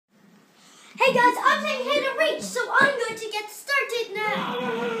Hey guys, I'm saying hit a reach, so I'm going to get started now.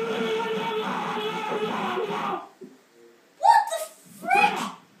 What the frick?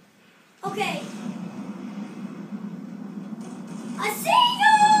 Okay. I see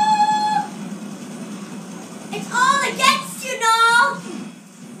you! It's all against you now!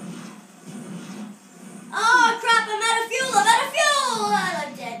 Oh crap, I'm out of fuel, and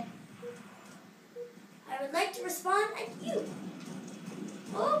I'm dead. I would like to respond at you.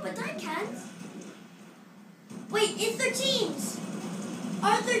 Oh, but I can't. Wait, is there teams?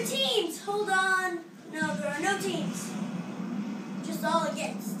 Are there teams? Hold on. No, there are no teams. Just all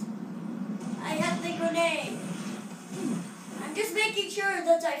against. I have the grenade. I'm just making sure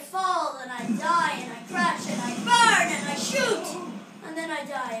that I fall and I die and I crash and I burn and I shoot and then I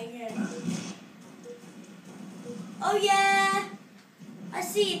die again. Oh yeah, I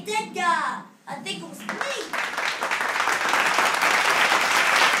see a dead guy. I think it was me.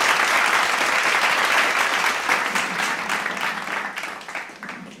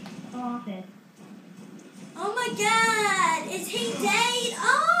 Oh my god, is he dead?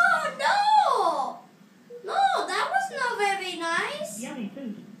 Oh no! No, that was not very nice. Yummy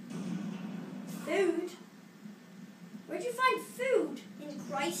food. Food? Where'd you find food? In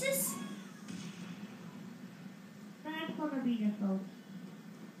Crisis? That's gonna be your fault.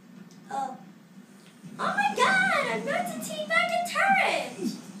 Oh. Oh my god, I'm going to teabag a turret!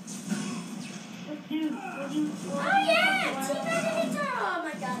 Oh yeah, teabagging a turret! Oh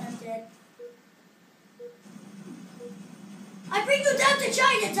my god, I'm dead. I bring you down to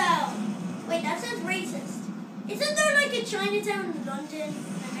Chinatown! Wait, that sounds racist. Isn't there like a Chinatown in London,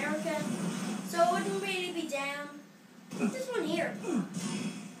 America? So it wouldn't really be down. What's this one here?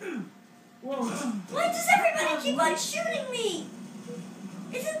 Whoa. Why does everybody keep on shooting me?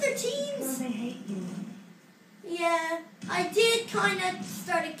 Isn't there teams? Because they hate you. Yeah, I did kind of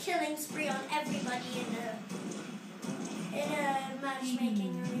start a killing spree on everybody in a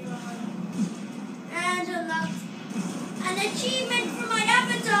matchmaking earlier on. And unlocked an achievement for my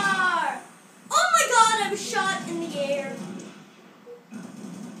avatar! Oh my god, I was shot in the air.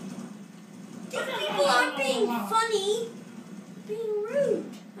 These people aren't being funny, being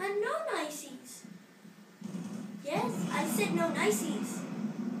rude, and no niceys. Yes, I said no niceys.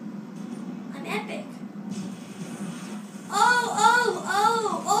 I'm epic.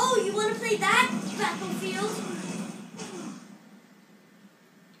 Oh, you want to play that battlefield?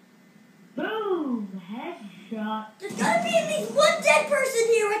 Boom! Headshot. There's gotta be at least one dead person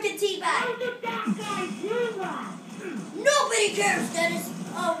here I can teabag. How did that guy do that? Nobody cares, Dennis.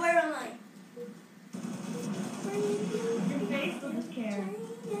 Oh, where am I? Your face doesn't care.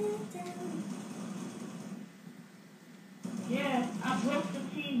 Yeah, I broke the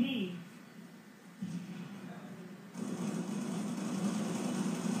TV.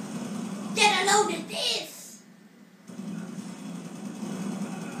 Get a load of this.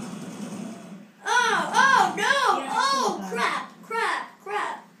 Oh no. Yeah, Oh,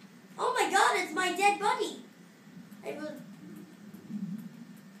 crap. Oh my god, it's my dead buddy.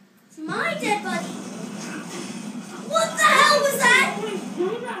 It's my dead buddy. What the hell was that? Why would you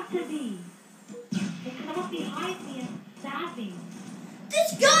do that to me? They come up behind me and stab me.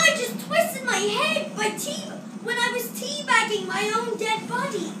 This guy just twisted my head when I was teabagging my own dead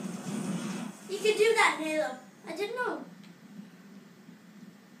body. You could do that, Halo. I didn't know.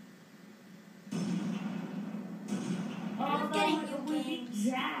 Oh, I'm no, getting it new would be games.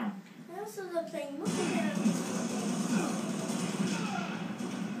 jammed. I also love playing multiplayer.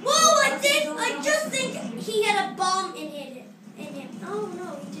 Whoa! I just think he had a bomb in him. Oh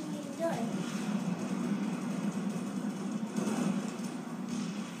no, he didn't even die.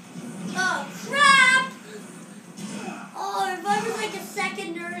 Oh crap! Oh, if I was like a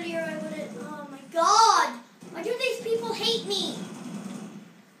second earlier, I would have. Oh my god! Why do these people hate me?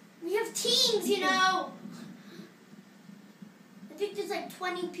 We have teams, you know. I think there's like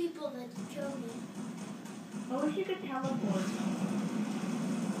 20 people that killed me. I wish you could teleport.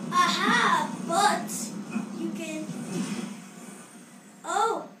 Aha! But you can.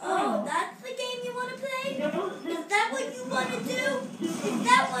 Oh, that's the game you want to play? Is that what you want to do? Is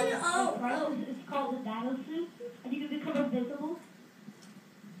that what? Oh. It's called the battle suit, and you can become invisible.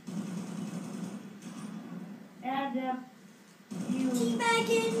 And you.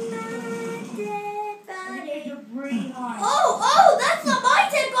 Teabagging my dead body. You're pretty hard. Oh, that's not my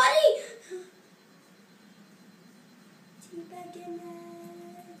dead body. Teabagging my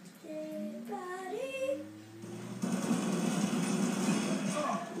dead body.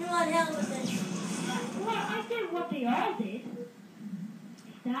 You know what? Hell with it. Well, I did what they all did.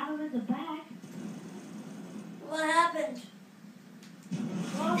 Stab him in the back. What happened?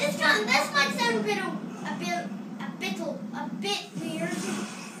 Well, This might sound a bit weird.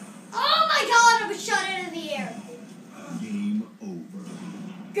 Oh my God! I was shot out of the air. Game over.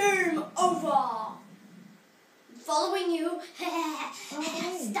 Game over. I'm following you. Okay.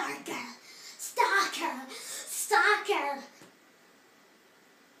 Stalker.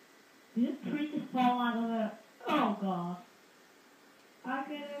 Did the princess fall out of the... Oh, God. I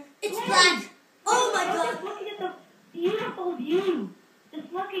get it. It's black. Oh my I'm God. just looking at the beautiful view.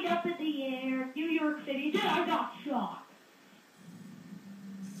 Just looking up at the air, New York City. Then I got shot.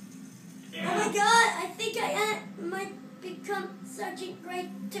 Oh my God. I think I might become Sergeant Grey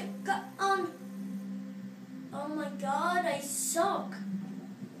to go on. Oh my God. I suck.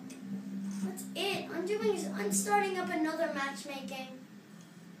 That's it. I'm starting up another matchmaking.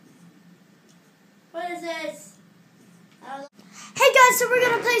 What is this? Hey guys, so we're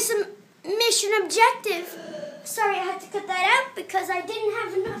gonna play some mission objective. Sorry, I had to cut that out because I didn't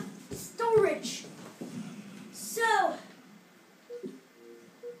have enough storage. So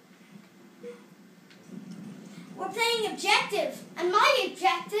we're playing objective, and my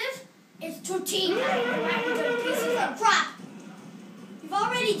objective is to team random pieces of crap. You've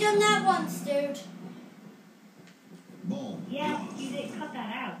already done that once, dude. Ball. Yeah, lost. you didn't cut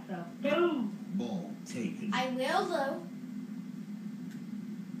that out, so... Boom. Ball taken. I will though.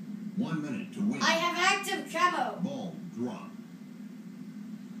 1 minute to win. I have active camo. Ball dropped.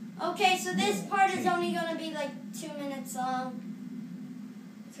 Okay, so this part is only going to be like 2 minutes long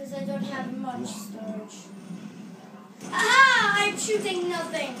because I don't have much storage. Aha! I'm shooting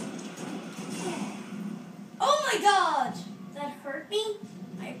nothing. Oh my God! That hurt me,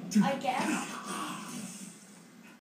 I guess.